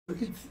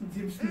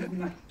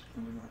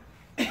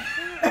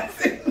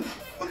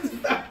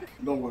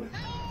Don't worry.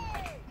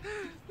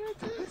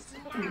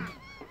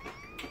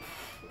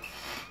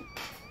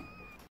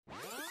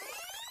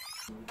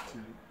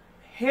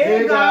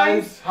 Hey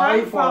guys,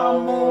 hi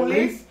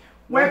families,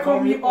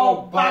 welcome you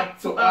all back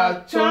to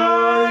our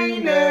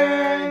channel.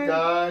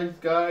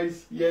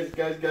 Guys, yes,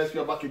 we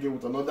are back again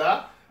with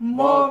another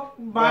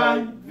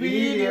mukbang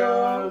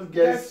video.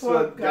 Guess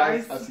what,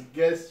 guys?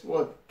 Guess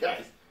what,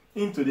 guys?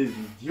 In today's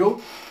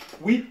video,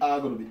 we are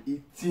going to be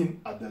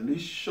eating a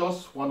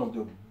delicious, one of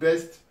the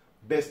best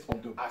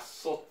of the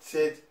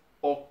assorted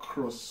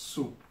okra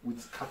soup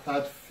with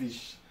scattered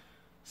fish.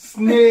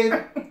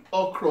 Snail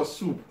okra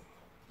soup.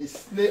 It's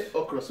snail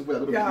okra soup we are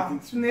going to be eating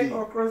today. Snail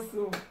okra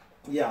soup.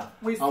 Yeah,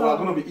 and we are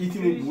going to be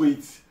eating it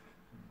with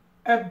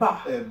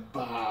Eba.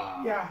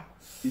 Yeah.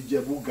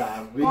 Eba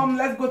Garry. Come,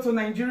 let's go to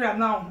Nigeria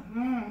now.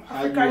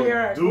 How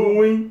you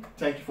doing?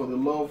 Thank you for the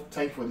love.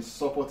 Thank you for the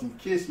support. In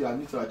case you are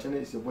new to our channel,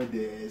 it's your boy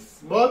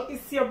Desmond.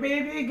 It's your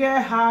baby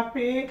girl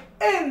Happy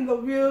in the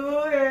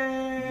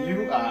building.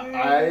 You are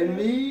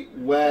highly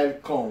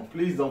welcome.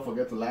 Please don't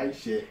forget to like,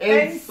 share,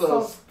 and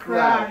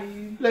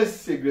subscribe. Let's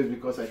say grace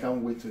because I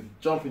can't wait to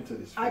jump into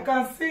this food. I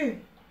can see.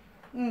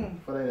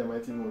 Father, in the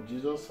mighty name of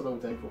Jesus, Father, we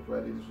thank you for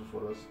providing this food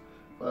for us.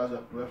 Father, as you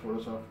have provided for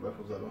us, and provide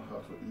for us that don't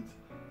have to eat.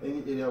 Any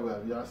area where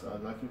we are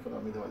lacking, Father,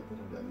 make them at the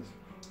point of their knees.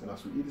 And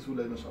as we eat this food,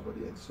 let us our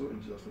body and so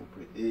in Jesus' name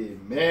we pray.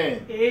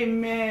 Amen.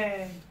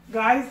 Amen.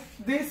 Guys,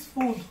 this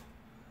food,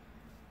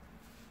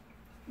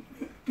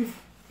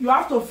 you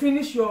have to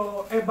finish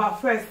your eba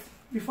first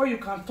before you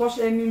can touch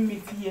any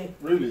meat here.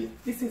 Really?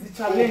 This is the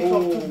challenge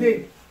of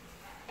today.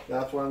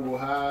 That one go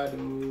hard.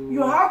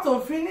 You have to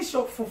finish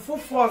your fufu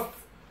first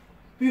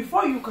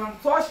before you can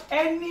touch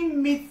any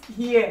meat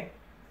here.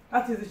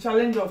 That is the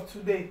challenge of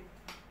today.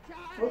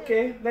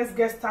 Okay, let's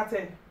get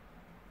started.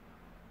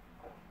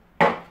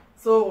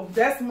 So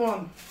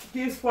Desmond,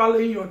 keep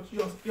swallowing your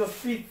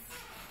feet.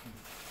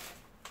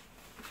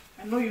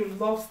 I know you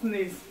love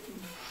snails.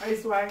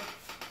 That's why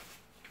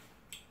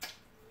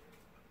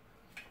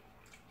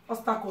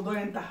obstacle don't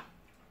enter.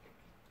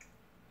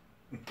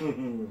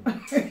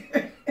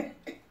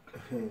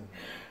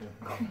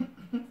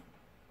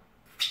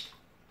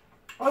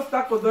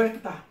 Obstacle don't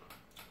enter.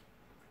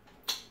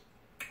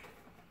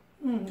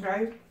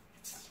 Guys,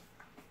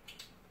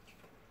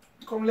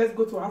 come, let's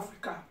go to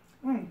Africa.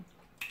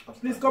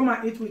 Please come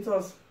and eat with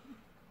us.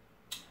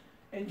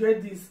 Enjoy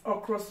this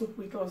okra soup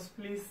with us,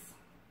 please.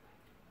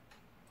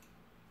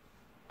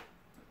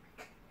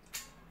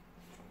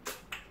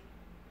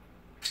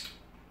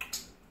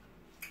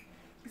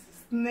 This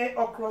is snail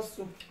okra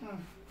soup.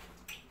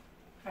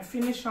 I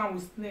finished one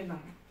with snail now.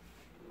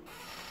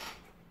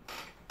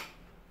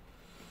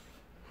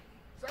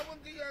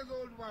 70 years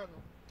old man.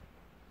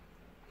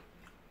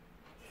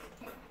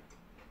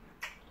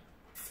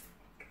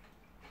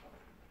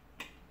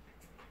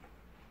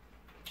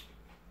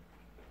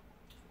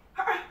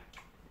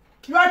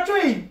 You are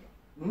chewing.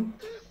 You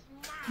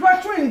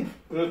are chewing.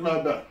 Where's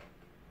my bag?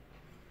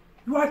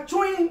 You are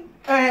chewing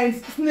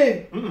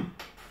snail.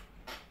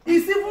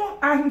 It's even,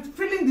 I'm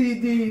feeling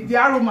the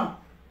aroma.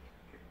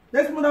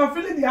 Desmond, I'm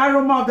feeling the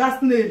aroma of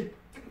that snail.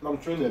 I'm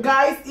chewing it.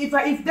 Guys,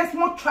 if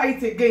Desmond try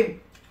it again,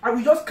 I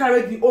will just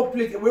carry the whole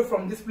plate away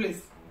from this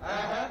place.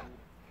 I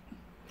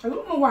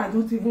don't know why I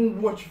don't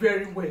even watch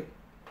very well.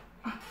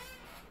 I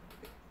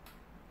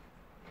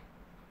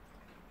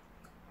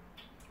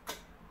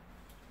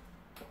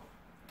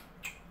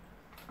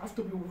have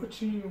to be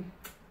watching you.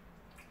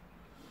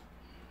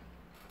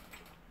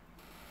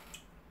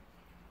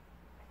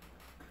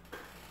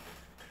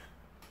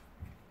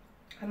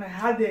 And I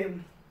had a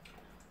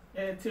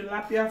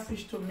tilapia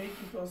fish to make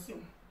it also.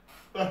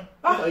 What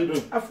are you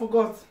doing? I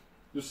forgot.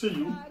 You see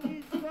you?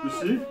 You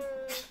see?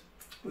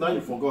 Now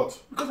you forgot.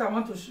 Because I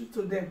want to shoot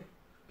to them.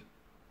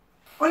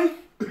 Only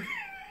put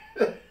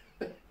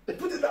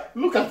it down.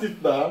 Look at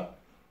it now.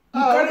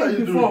 You carried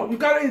it before. You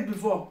carried it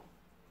before.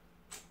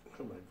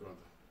 Oh my God.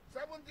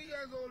 70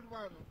 years old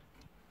man.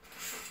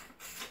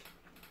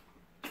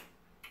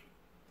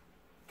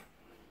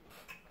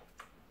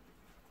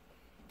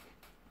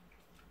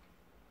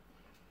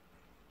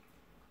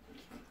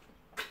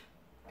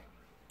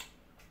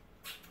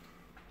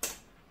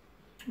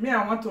 Me,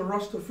 I want to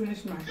rush to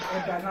finish my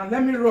eba. Now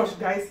let me rush,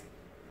 guys.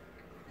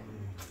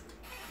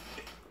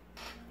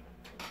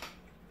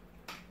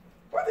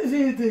 What is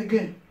it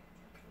again?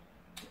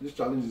 This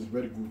challenge is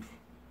very good.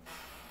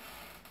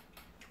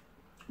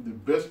 The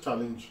best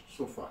challenge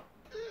so far.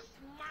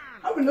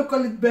 How will you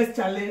call it best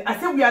challenge? I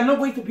said we are not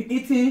going to be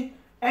eating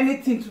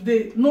anything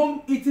today.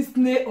 No eating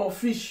snail or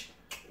fish.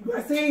 You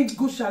are saying it's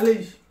good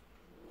challenge.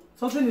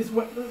 Something is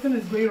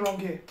going wrong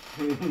here.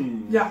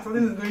 Yeah,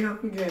 something is going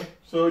wrong here.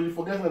 So you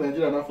forget that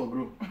Nigeria not for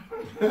group.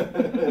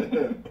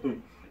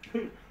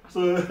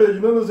 So you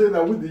know saying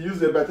that with the use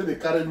the battery they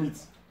carry meat.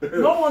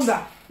 No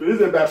wonder. They use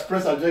the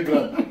express and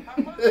J-Grand.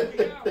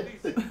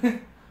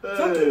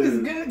 Something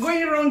is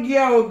going wrong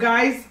here, oh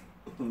guys.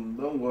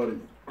 Don't worry.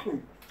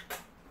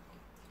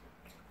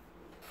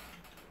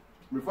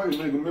 Before you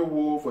know, you make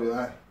woe for your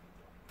eye.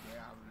 They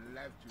have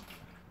left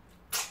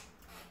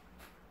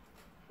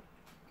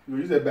you.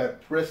 You use it by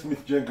press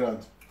meat gen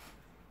grant.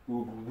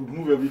 We'll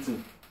remove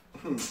everything.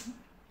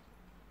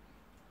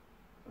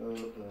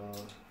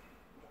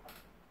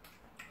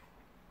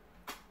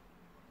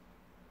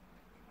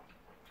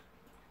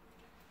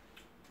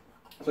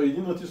 So you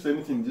didn't notice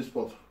anything in this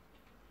pot?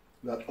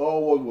 That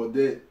all what were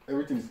there,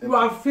 everything is empty. You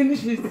have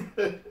finished it.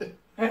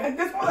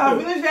 This one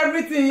have finished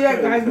everything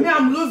here, guys. Me,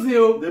 I'm losing.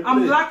 Oh.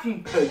 I'm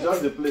lacking.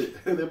 Just the play.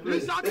 The play.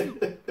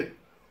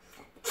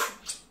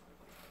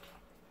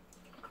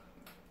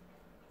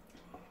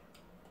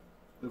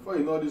 Before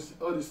you know this,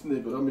 all this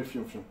snake will not make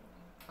film.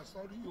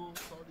 Sorry, you.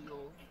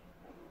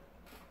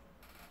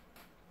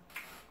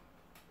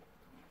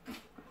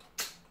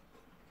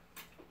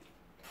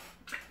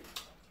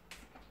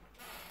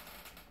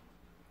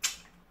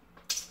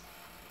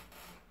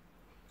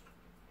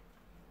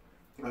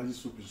 And this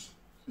soup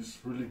is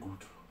really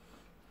good.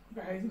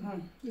 Guys,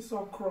 this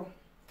okra.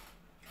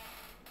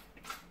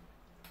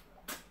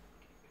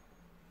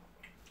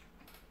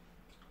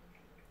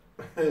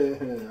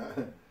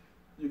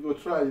 You go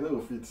try, you know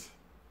if it.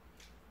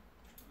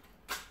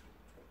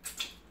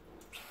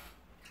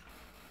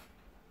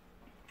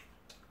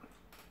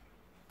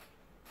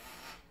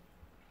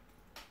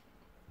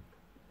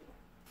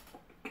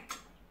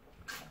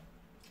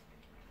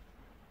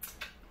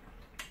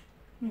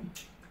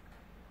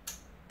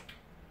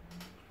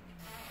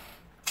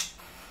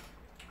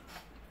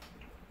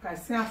 I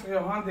see after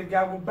your hand, the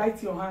guy will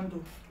bite your hand.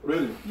 Though.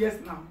 Really? Yes,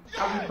 now.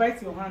 I will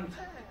bite your hand.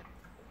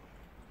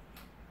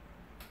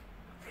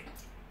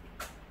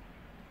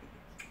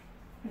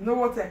 You know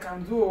what I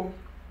can do?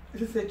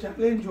 This is a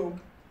challenge.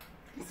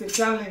 It's a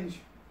challenge.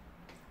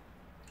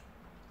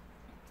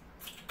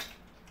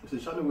 It's a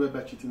challenge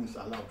whereby cheating is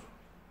allowed.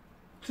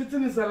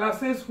 Cheating is allowed,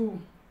 says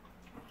who?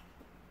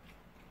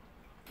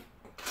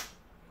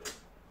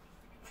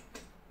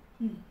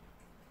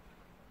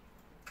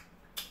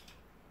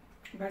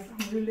 Guys,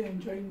 I'm really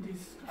enjoying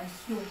this. I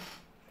swear.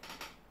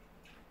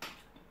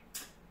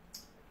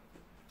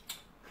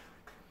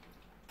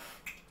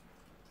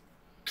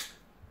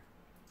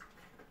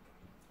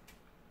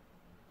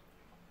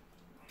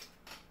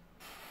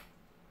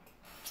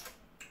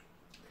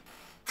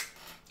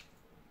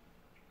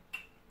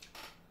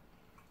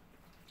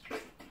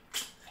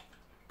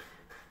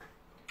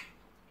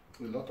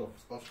 A lot of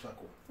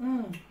obstacle.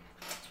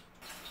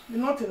 You're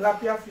not a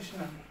tilapia fish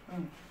now.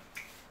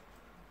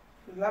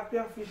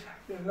 Tilapia fish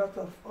has a lot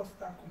of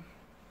obstacle.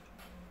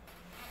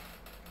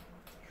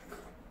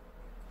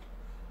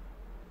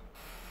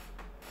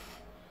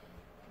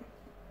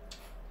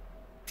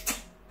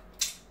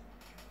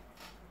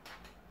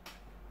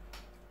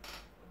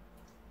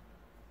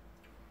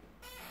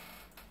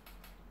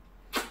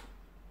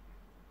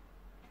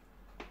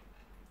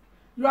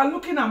 You are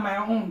looking at my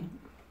own.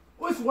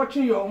 Who is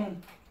watching your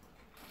own?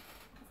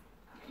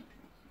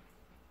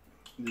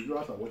 The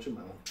viewers are watching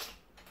my own.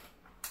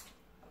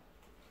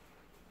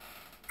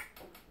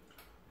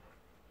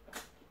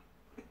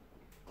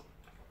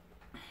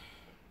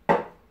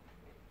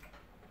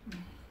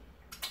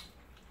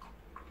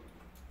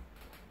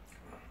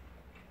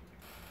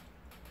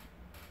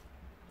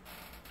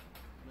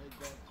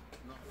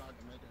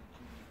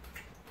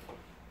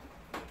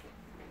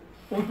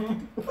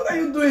 What are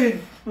you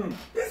doing?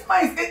 This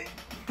man is it.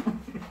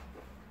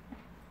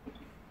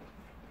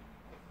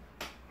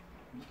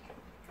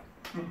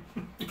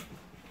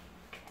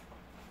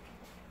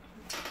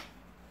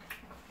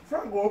 So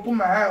I go open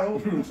my eye.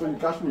 So you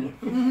catch me.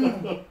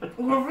 It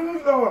will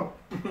finish that one.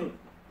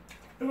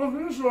 It will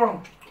finish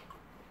one.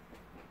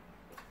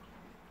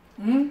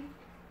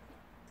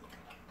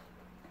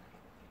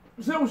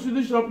 You say we should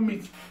dish up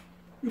meat.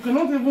 You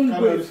cannot even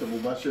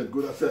wait.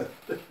 Good as said.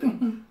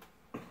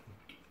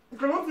 You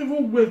cannot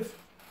even wait.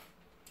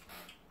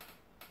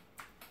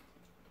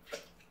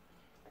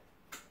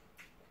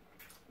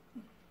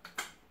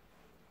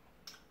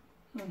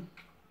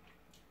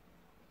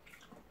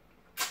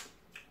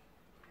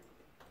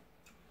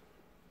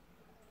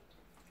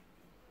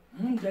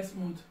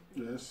 Desmond.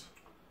 Yes.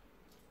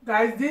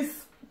 Guys,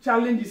 this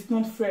challenge is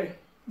not fair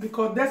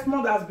because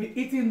Desmond has been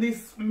eating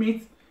this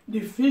meat, the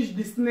fish,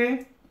 the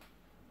snail.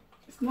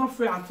 It's not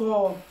fair at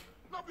all.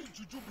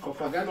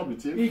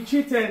 He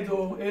cheated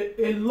though,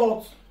 a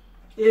lot.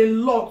 A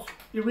lot.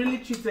 He really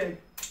cheated.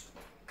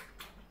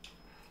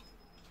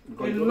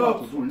 Because you don't know how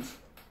to do it.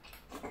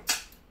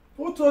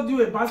 Who told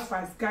you about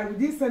fast guy? We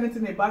didn't say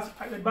anything about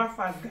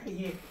fast guy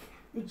here.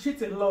 You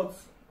cheat a lot.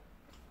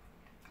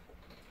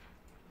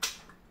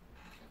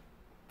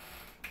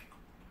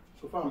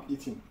 So far I'm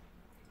eating.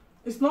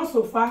 It's not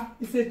so far.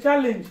 It's a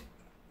challenge.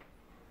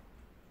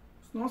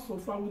 It's not so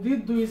far. We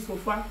didn't do it so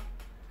far.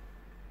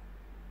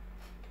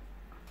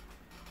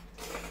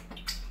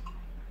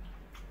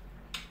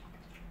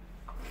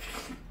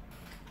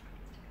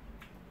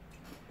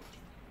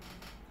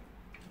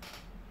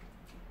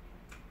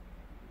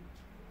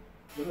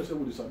 You know, say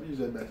with the use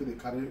it, but they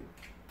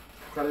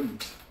carry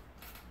meat.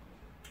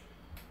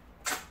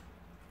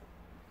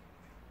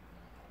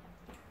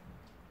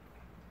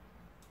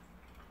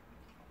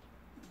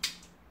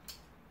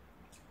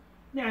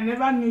 Me, I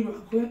never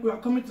knew you were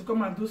coming to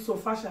come and do so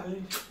far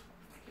challenge.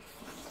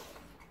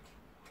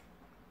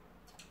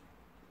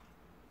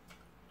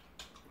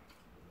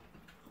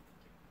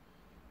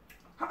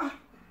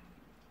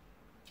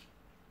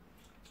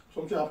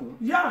 Something happened?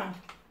 Yeah.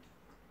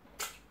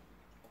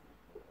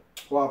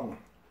 What happened?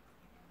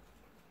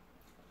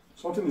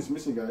 Something is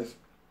missing, guys.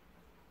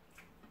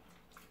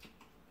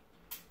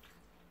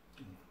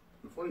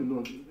 Before you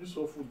know, this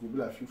whole food will be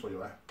like fuel for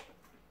your eye.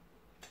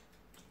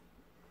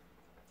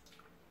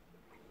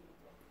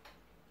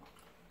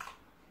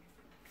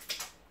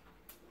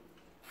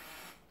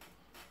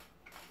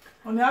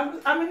 Honey,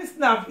 how many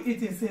snacks have you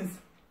eaten since?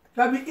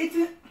 You have been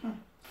eating?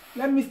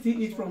 Let me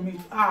still eat from it.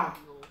 Ah,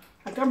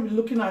 I can't be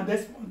looking at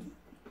this one.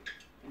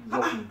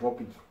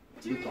 Drop it.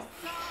 Jesus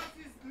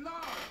is Lord.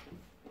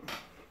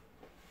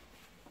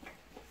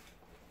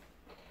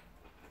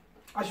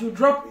 I should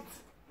drop it.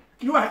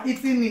 You are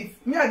eating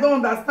it. Me, I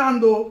don't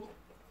understand though.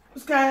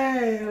 This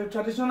kind of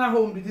traditional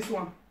home be this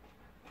one.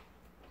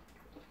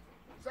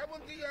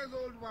 70 years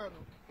old man.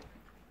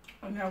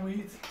 And I will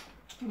eat.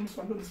 Let me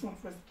swallow this one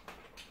first.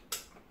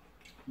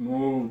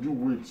 No, you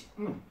wait.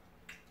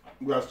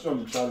 We are still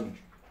on the challenge.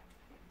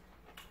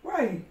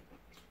 Why?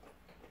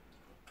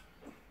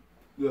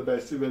 Yeah, but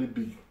it's still very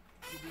big.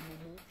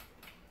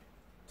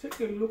 Take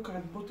a look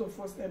at both of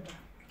us, Eba.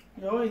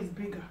 Your own is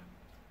bigger.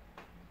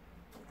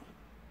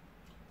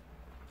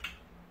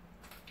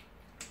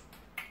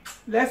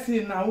 Let's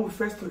see now who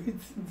first to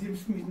eat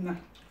Jim's meat now.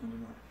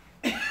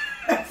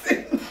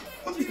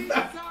 What is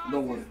that?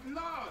 Don't worry.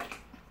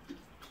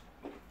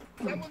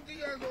 70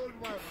 years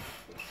old man.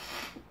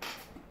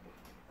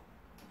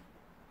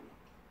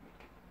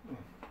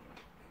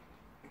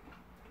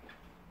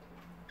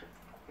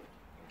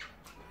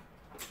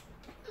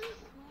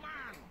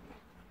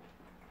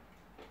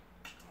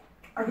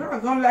 I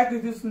don't like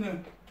this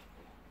name.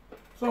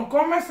 So in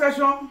comment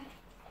section,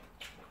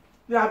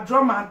 they have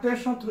drawn my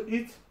attention to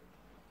it.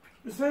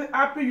 You say,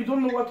 Happy, you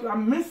don't know what you are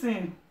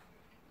missing.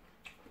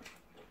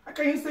 How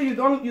can you say you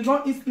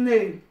don't eat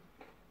snail?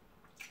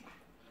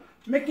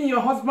 Making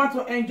your husband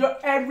to enjoy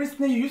every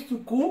snail you used to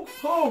cook?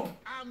 Oh.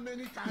 How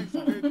many times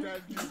did they tell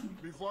you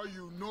before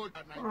you know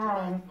that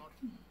Nigeria is not?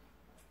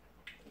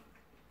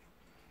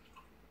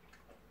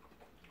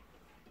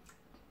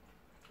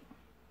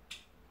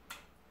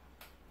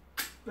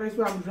 That's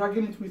why I'm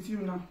dragging it with you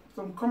now.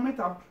 Some comment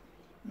have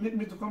made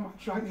me to come and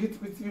drag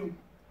it with you.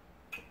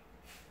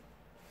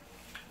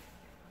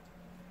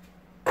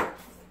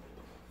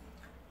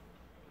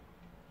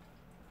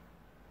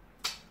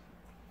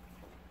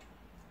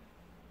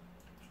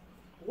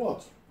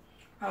 What?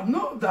 I'm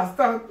not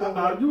understand.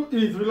 You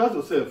eat, relax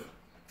yourself.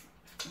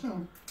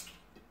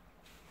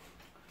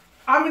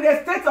 I'm in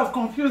a state of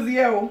confusion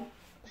here. Oh.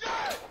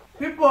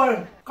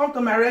 People, come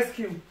to my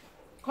rescue.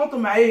 Come to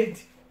my aid.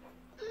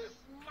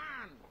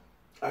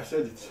 I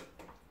said it.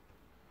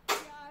 There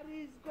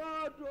is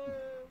God.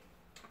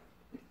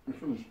 You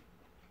finished?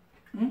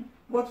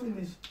 What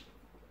finish?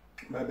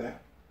 Bye-bye.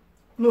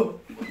 No.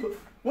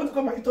 Want to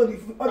come and eat all the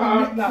food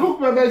meat now? Look,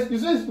 bye-bye. You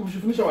said we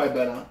should finish our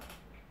bye now.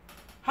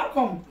 How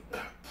come?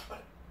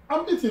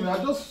 I'm eating.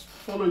 I just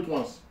follow it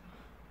once.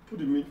 Put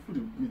the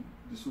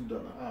soup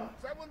down.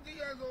 70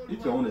 years old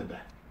Eat your own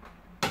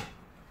bye.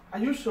 Are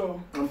you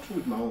sure? I'm through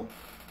with my own.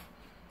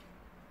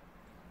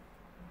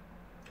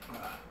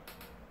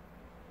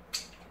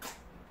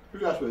 You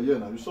guys were here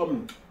now. You saw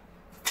me.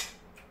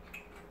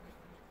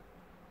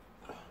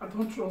 I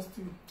don't trust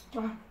you.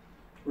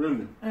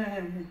 Really?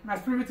 My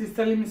spirit is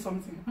telling me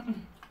something.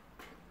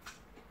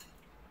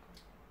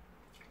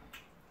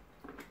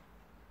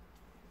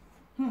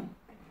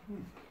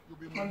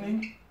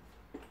 Honey.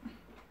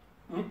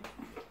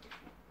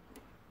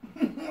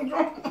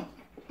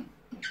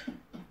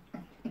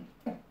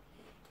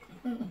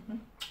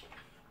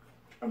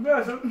 I'm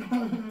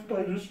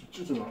just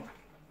cheating now.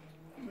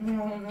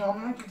 No, I'm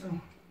not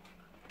cheating.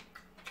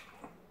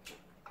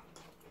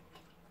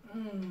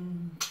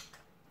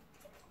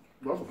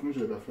 You have to finish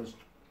it first.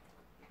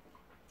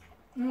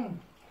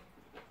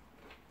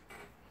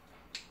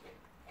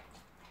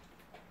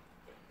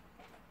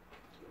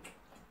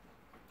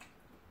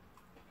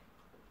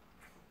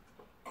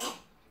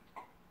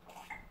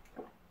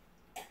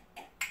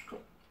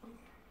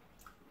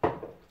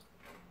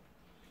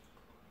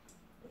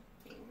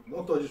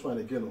 Don't touch this one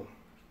again. Oh.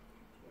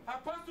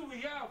 Apostle, we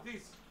hear of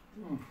this.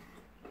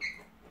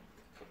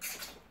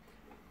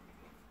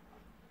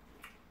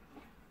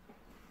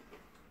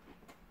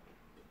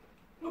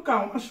 Look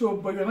at one show,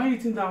 but you're not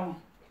eating that one.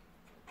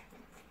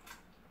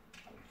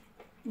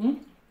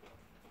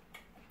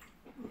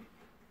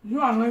 You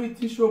are not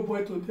eating show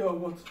boy today or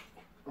what?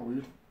 Are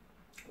we?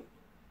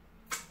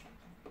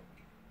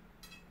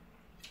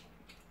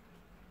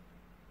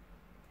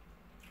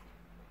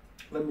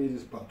 Let me eat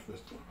this part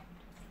first.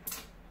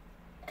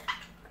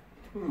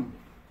 You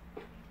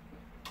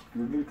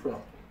really try.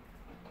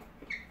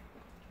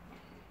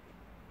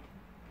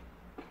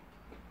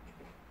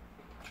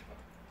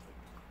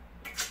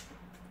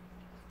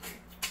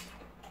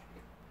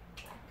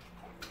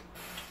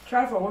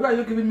 Try for what are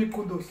you giving me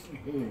kudos?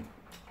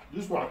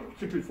 This one,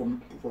 keep it for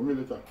me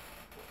later.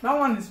 That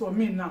one is for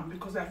me now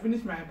because I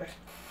finished my bag.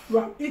 You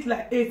have eaten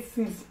like 8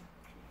 since.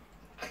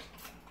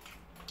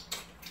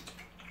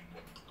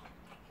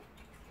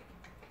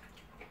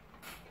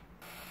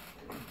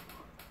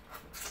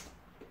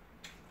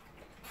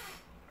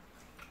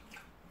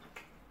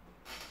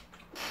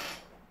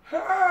 Hey,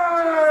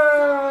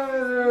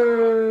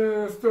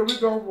 story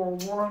done for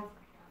one.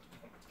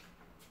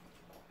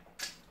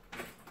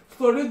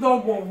 Story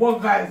done for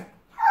one, guys.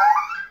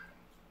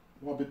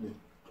 What bit me?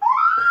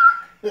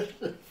 This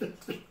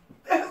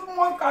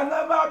one can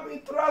never be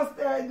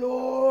trusted,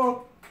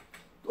 oh.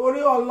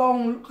 Story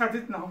alone, look at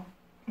it now.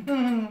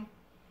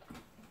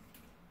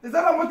 Is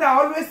that not what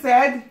I always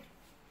said?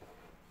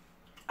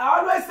 I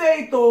always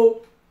say it,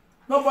 oh.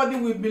 Nobody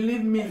will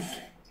believe me.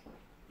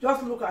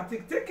 Just look at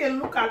it. Take a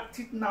look at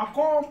it now.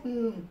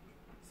 Come.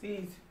 See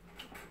it.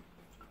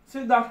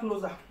 See that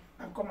closer.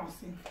 And come and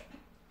see.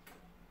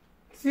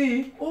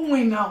 See, who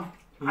win now?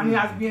 And he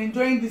has been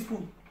enjoying this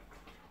food.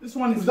 This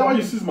one is that why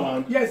you seize my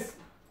hand? Yes.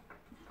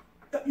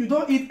 You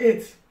don't eat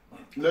 8.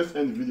 Let's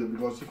end the video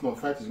because if not,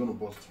 fight is going to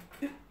burst.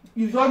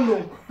 You don't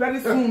know. Very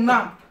soon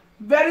now.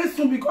 Very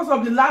soon because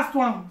of the last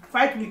one,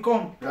 fight will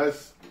come.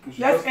 Guys,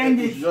 let's end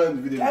it. End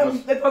the video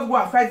let us go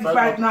and fight the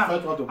fight now.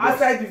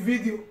 Outside the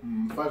video.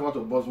 Fight want to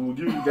boss. We will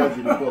give you guys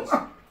the reports.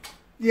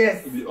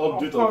 Yes. The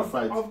update of the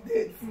fight.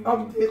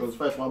 Update. Because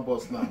fight one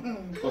boss now.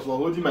 Because we're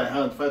holding my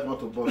hand, fight want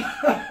to boss.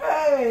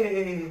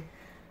 Hey.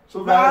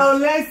 So guys,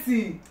 let's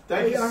see.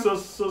 Thank you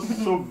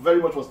so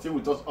very much for staying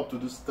with us up to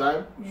this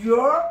time.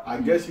 Yeah. I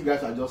guess you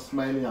guys are just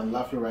smiling and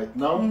laughing right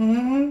now.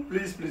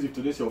 Please, if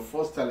today's your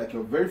first time, like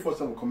your very first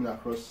time of coming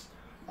across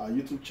our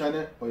YouTube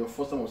channel or your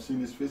first time of seeing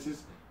these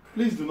faces,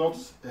 please do not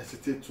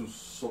hesitate to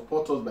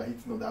support us by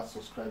hitting on that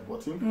subscribe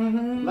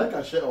button. Like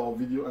and share our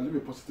video and leave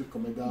a positive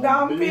comment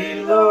down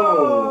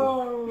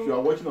below. If you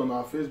are watching on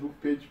our Facebook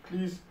page,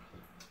 please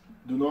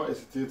do not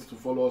hesitate to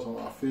follow us on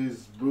our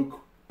Facebook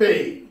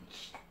page.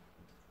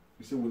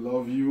 We say we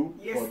love you.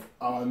 Yes. But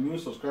our new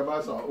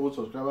subscribers, our old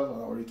subscribers,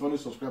 and our returning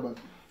subscribers,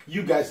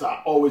 you guys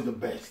are always the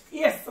best.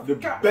 Yes. The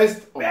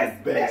best of the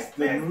best.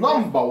 The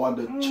number one,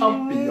 the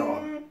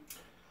champion.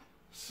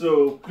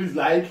 So please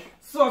like,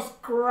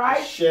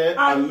 subscribe, share,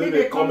 and leave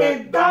a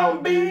comment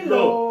down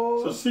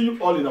below. So see you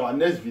all in our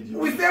next video.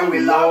 We say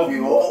we love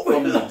you.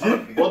 From the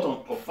deep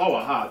bottom of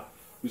our heart,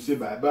 we say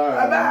bye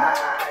bye. Bye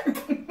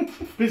bye.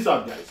 Peace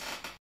out, guys.